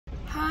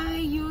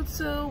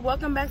YouTube,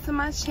 welcome back to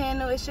my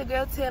channel. It's your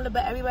girl Taylor,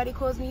 but everybody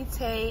calls me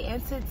Tay,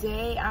 and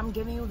today I'm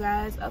giving you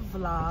guys a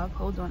vlog.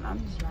 Hold on, I'm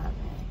just driving.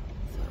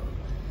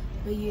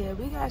 But yeah,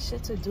 we got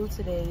shit to do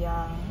today,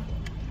 y'all.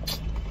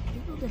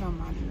 People get on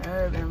my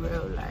nerve in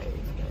real life.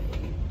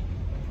 Like,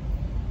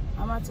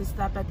 I'm about to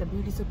stop at the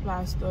beauty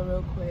supply store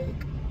real quick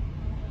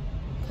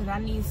because I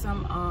need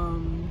some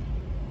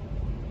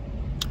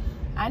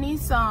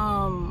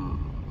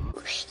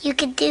You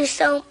could do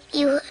some.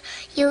 You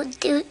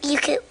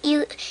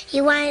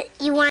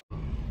want.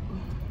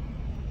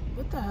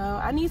 What the hell?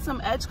 I need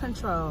some edge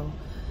control.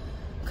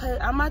 Cause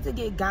I'm about to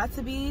get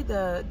Got2b,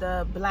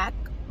 the black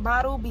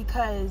bottle,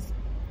 because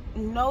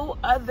no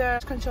other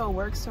edge control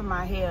works for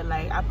my hair.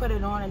 Like, I put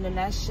it on and then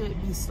that shit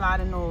be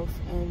sliding off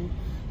in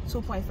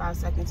 2.5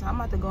 seconds. So I'm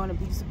about to go in the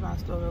beauty supply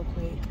store real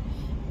quick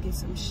and get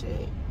some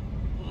shit.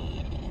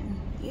 And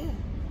yeah.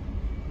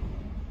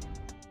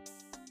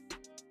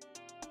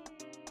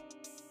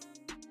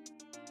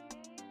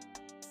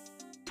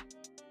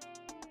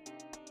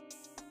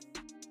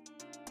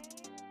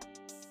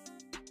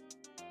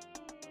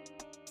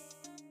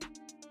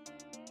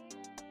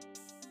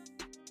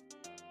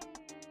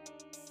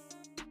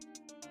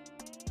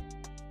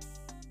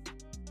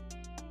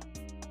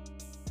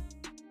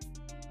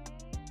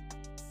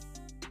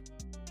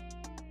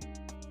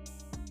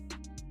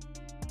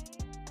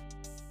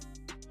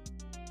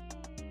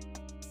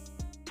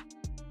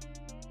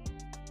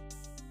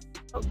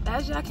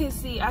 As y'all can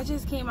see, I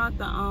just came out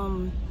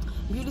the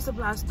beauty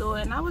supply store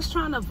and I was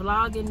trying to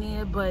vlog in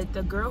there, but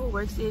the girl who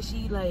works there,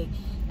 she like,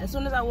 as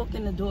soon as I walked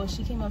in the door,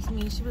 she came up to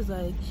me, she was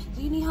like,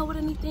 do you need help with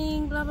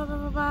anything, blah blah blah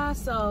blah blah.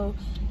 So,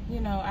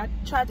 you know, I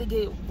tried to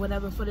get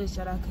whatever footage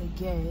that I could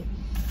get,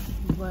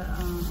 but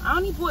I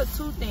only bought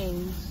two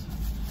things.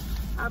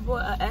 I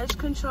bought an edge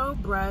control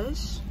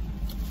brush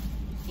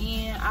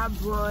and I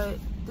brought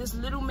this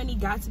little mini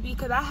Got2b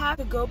because I have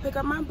to go pick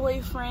up my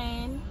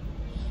boyfriend.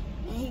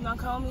 And he gonna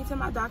call me to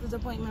my doctor's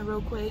appointment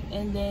real quick,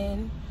 and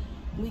then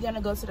we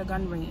gonna go to the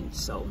gun range.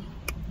 So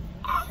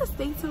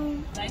stay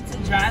tuned. I like to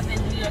drive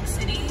in New York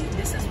City.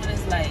 This is what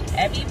it's like.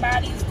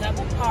 Everybody's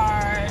double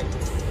parked.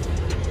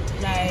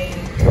 Like,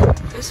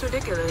 it's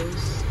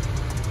ridiculous.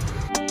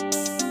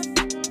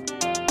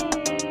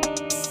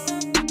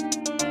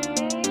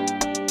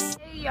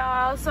 Hey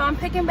y'all, so I'm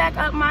picking back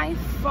up my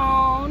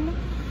phone.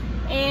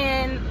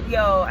 And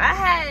yo, I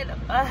had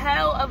a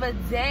hell of a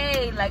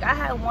day. Like, I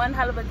had one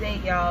hell of a day,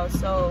 y'all.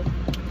 So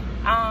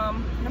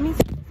let me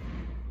see.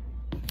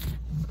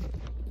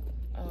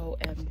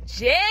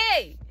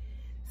 OMG.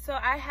 So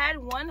I had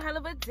one hell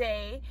of a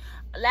day.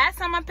 Last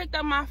time I picked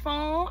up my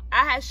phone,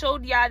 I had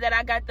showed y'all that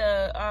I got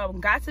the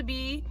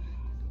Got2b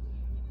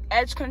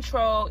edge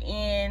control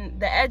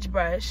and the edge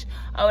brush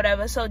or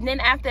whatever. So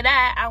then after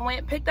that, I went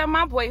and picked up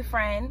my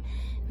boyfriend.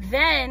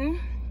 Then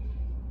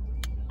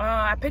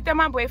I picked up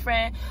my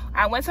boyfriend.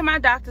 I went to my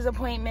doctor's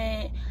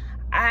appointment.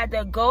 I had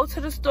to go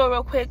to the store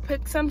real quick,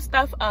 pick some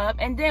stuff up.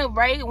 And then,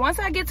 once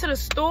I get to the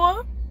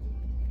store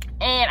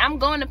and I'm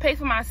going to pay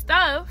for my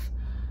stuff,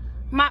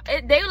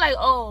 they were like,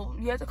 oh,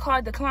 you have the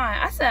card decline.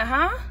 I said,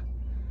 huh?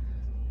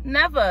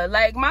 Never.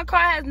 Like, my car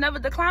has never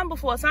declined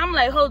before. So I'm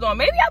like, hold on.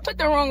 Maybe I put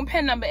the wrong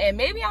PIN number in.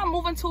 Maybe I'm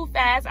moving too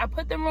fast. I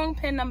put the wrong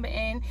PIN number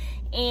in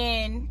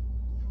and,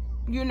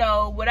 you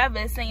know, whatever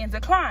it's saying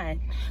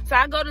decline. So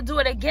I go to do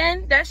it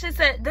again. That shit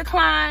said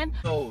decline.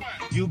 So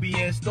you be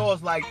in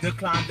stores like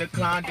decline,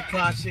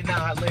 shit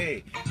not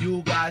lit.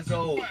 You guys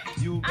old.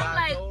 You guys I'm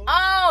like, old.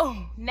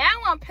 oh, now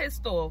I'm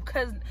pissed off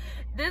because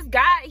this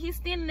guy, he's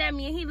standing at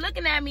me and he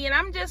looking at me and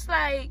I'm just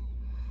like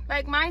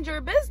mind your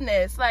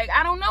business. Like,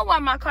 I don't know why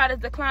my card is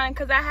declined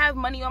because I have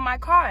money on my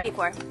card. You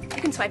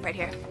can swipe right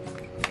here.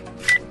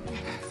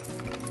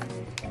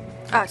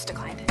 Oh, it's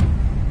declined.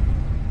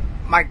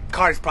 My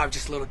card is probably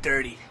just a little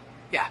dirty.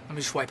 Yeah, let me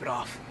just wipe it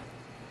off.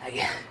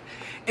 Yeah.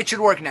 It should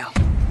work now.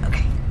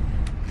 Okay.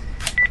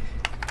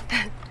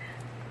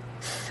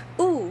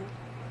 Ooh,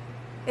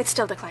 it's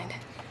still declined.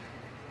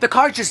 The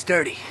card's just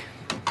dirty.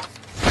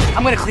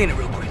 I'm gonna clean it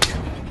real quick.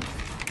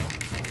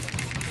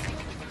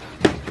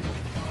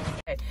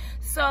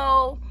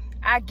 So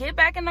I get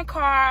back in the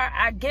car,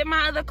 I get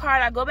my other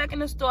card, I go back in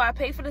the store, I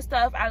pay for the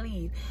stuff, I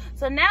leave.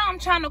 So now I'm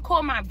trying to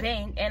call my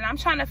bank and I'm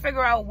trying to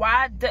figure out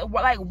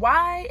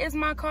why is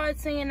my card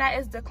saying that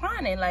it's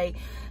declining? Like,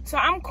 so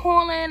I'm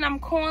calling, I'm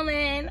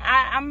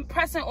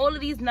pressing all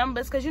of these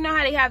numbers because you know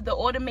how they have the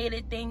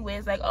automated thing where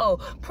it's like, oh,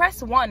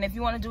 press 1 if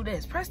you want to do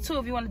this, press 2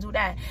 if you want to do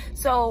that.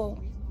 So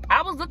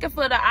I was looking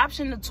for the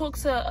option to talk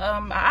to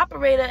an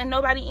operator and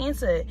nobody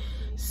answered.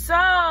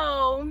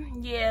 So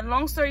yeah,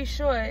 long story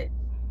short,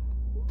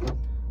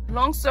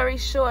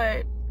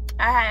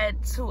 I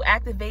had to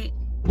activate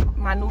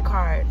my new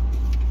card.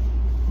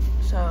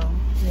 So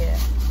yeah.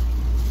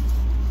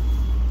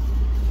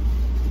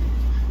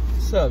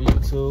 What's up,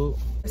 YouTube?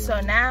 So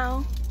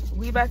now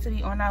we about to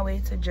be on our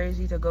way to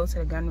Jersey to go to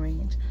the gun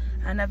range.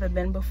 I never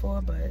been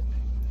before, but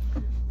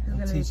it's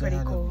gonna be pretty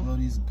cool. Blow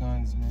these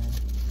guns, man.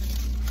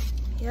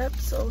 Yep.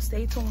 So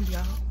stay tuned,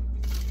 y'all.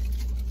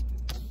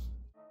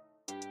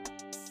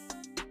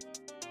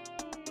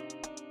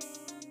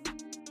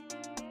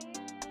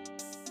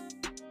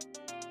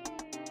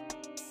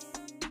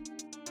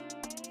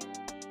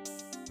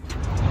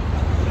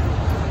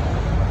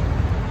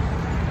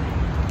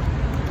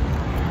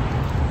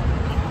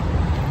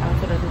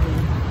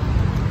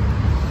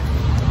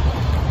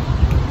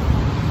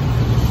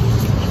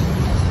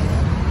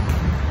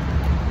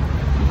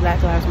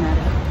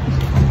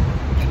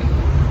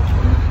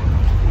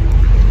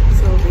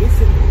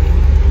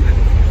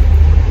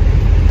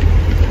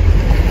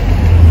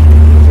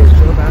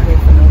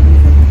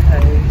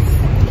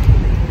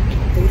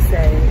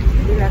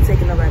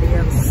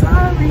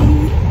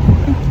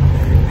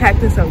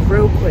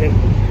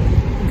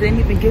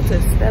 even get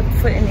to step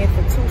foot in there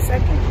for 2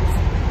 seconds.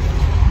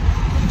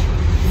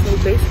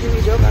 So basically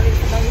we drove out here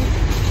for no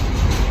reason.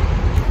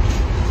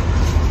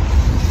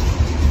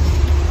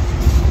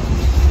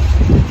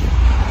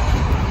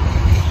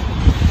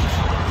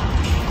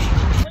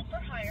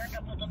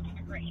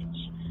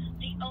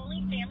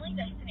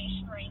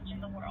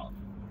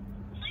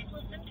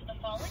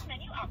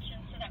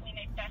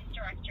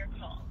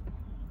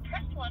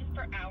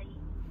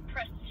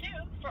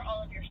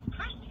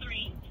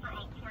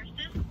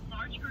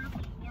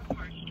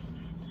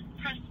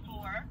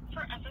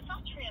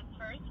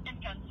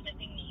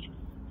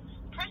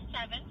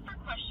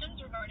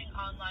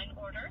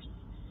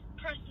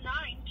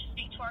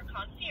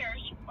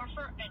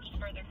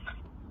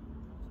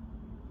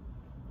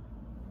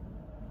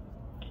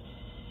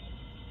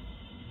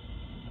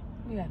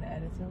 We got an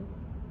attitude.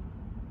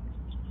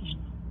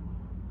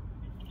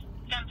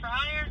 Time for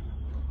hire.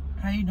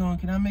 How you doing?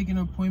 Can I make an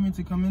appointment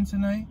to come in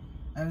tonight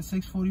at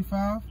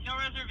 6:45? No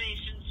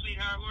reservations,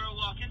 sweetheart. We're a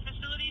walk-in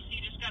facility, so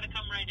you just gotta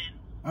come right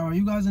in. Alright,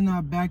 you guys are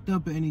not backed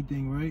up or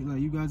anything, right? Like,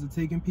 you guys are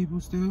taking people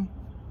still?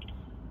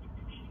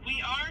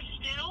 We are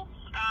still.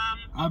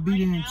 I'll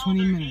be there in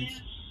 20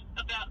 minutes.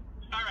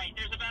 Alright,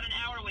 there's about an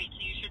hour wait, so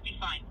you should be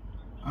fine.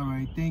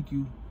 Alright, thank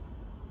you.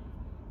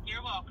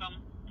 You're welcome.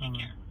 Take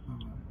care.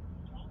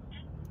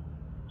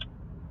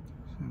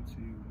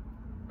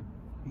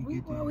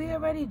 We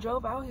already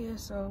drove out here,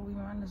 so we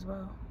might as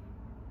well.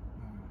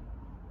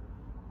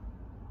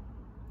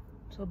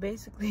 So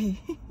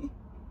basically,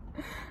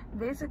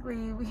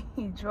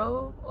 we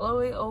drove all the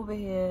way over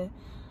here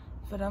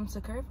for them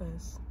to curve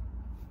us.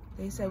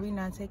 They said we're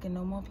not taking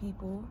no more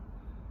people.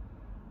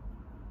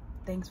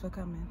 Thanks for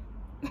coming.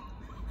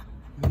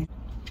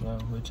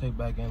 Well, we'll check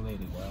back in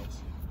later,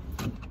 guys.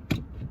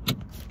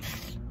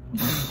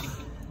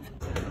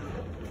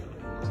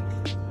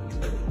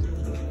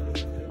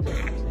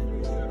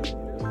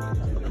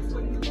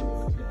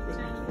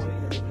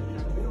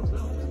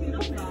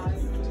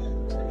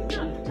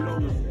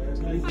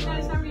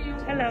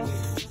 Hello.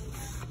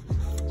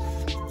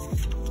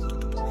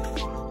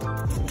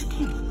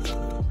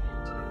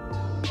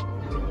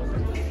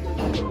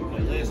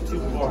 Last 2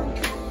 bars.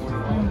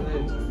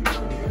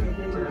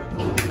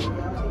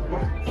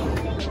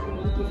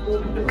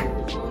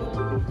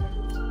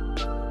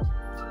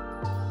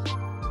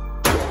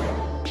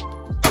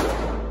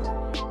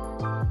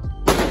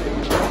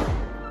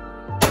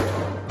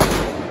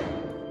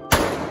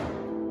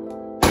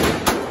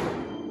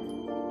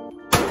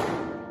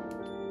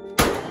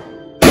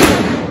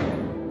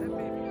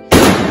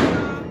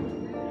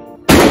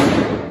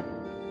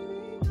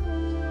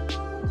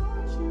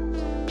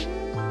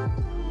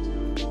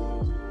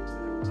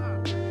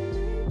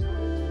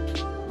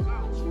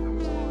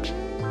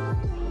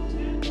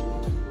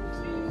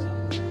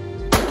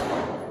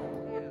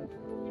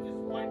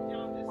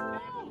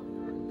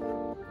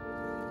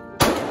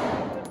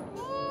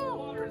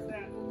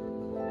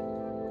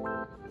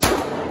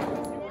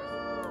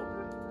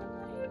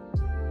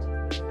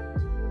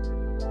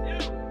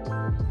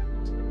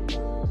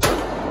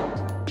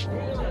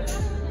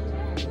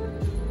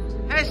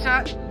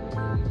 Headshot.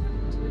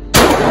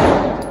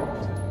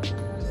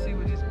 Let's see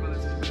what these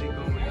bullets is really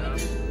going on.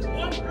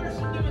 One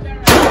person doing that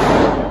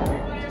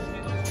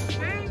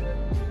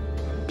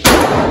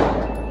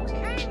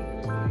Okay.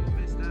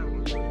 Missed that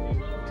one.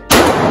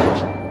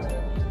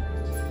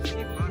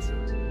 Keep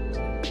busting.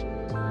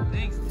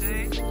 Thanks,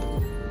 Tay.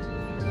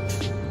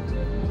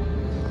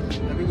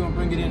 Now we're gonna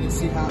bring it in and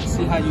see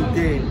how you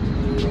did.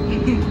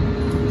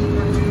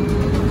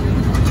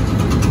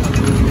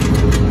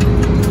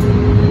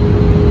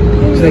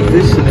 Check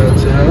this shit out,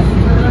 child.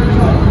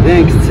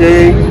 Thanks,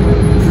 Tay.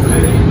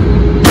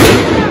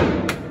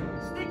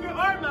 Stick your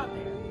arm out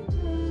there.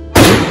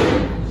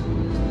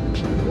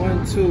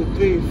 1, 2,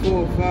 3,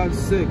 4, 5,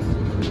 6.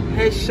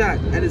 Headshot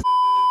at his.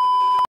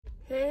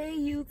 Hey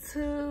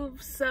YouTube,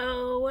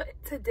 so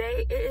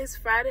today it is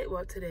Friday.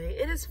 Well, today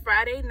it is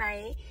Friday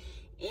night,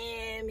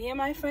 and me and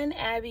my friend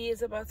Abby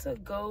is about to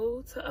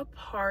go to a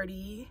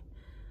party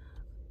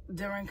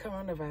during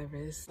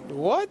coronavirus.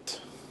 What?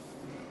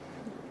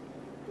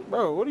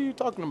 Bro, what are you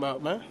talking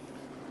about, man?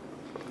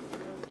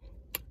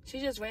 She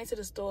just ran to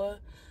the store,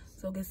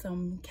 so get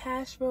some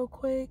cash real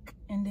quick,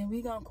 and then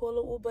we gonna call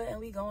an Uber and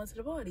we going to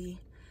the party.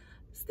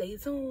 Stay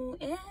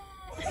tuned. And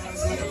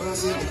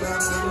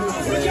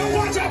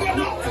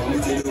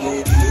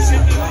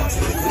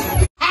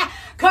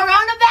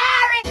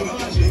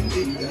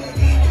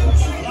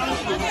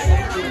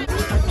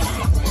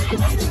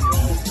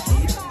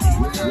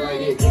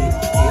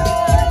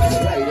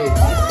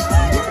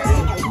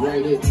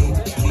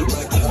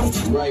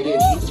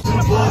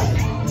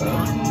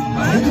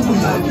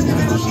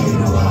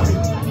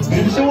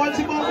So what's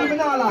it going with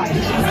our life?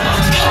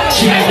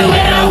 She had to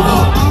let it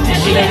out, and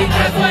she let it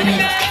back on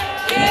it.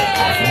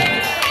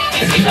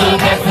 And she go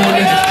back on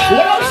it.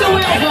 What else are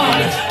we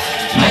on?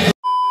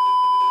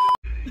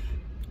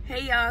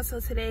 hey y'all, so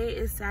today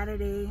is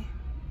Saturday.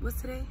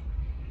 What's today?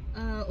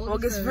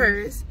 August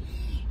 1st.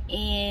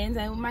 And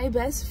I'm with my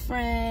best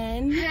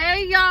friend.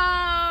 Hey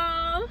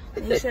y'all! Hello.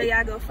 Make sure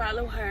y'all go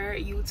follow her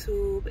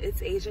YouTube.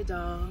 It's Asia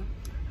Doll.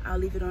 I'll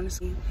leave it on the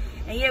screen.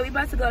 And yeah, we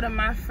about to go to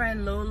my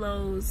friend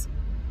Lolo's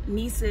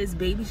niece's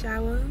baby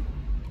shower.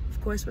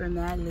 Of course, we're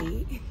mad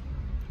late. You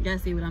gotta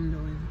see what I'm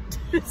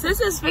doing.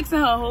 Sis is fixing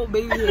her whole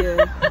baby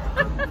hair.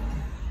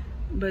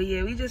 But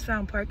yeah, we just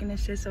found parking and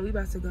shit, so we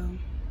about to go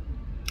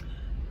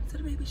to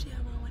the baby shower,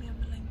 whatever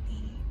like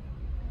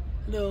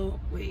that. No,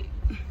 wait.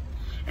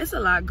 It's a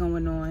lot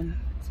going on.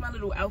 It's my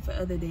little outfit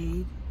of the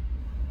day.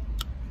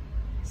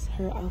 It's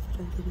her outfit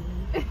of the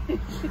day.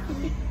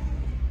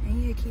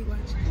 And yeah, keep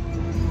watching.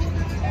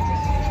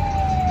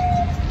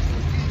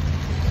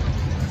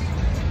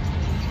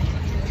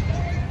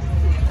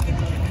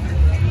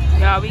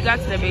 Y'all, we got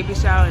to the baby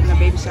shower and the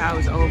baby shower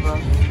is over.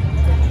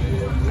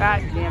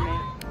 God damn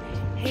it.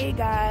 Hey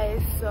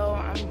guys, so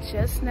I'm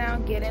just now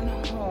getting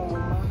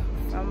home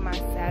from my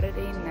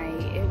Saturday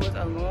night. It was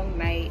a long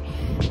night.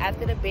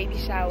 After the baby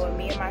shower,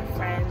 me and my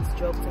friends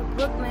drove to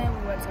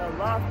Brooklyn. We went to a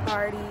loft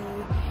party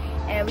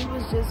and we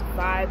was just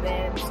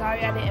vibing.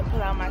 Sorry I didn't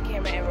pull out my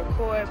camera and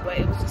record, but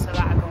it was just a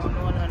lot going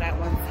on at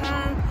one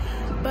time.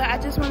 But I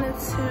just wanted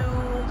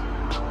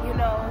to, you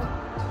know,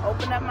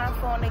 open up my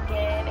phone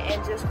again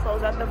and just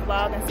close out the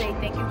vlog and say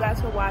thank you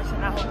guys for watching.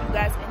 I hope you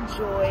guys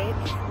enjoyed.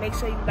 Make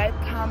sure you like,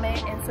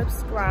 comment, and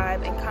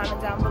subscribe, and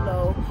comment down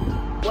below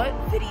what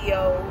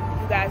video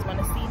you guys want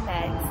to see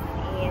next.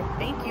 And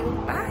thank you.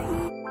 Bye.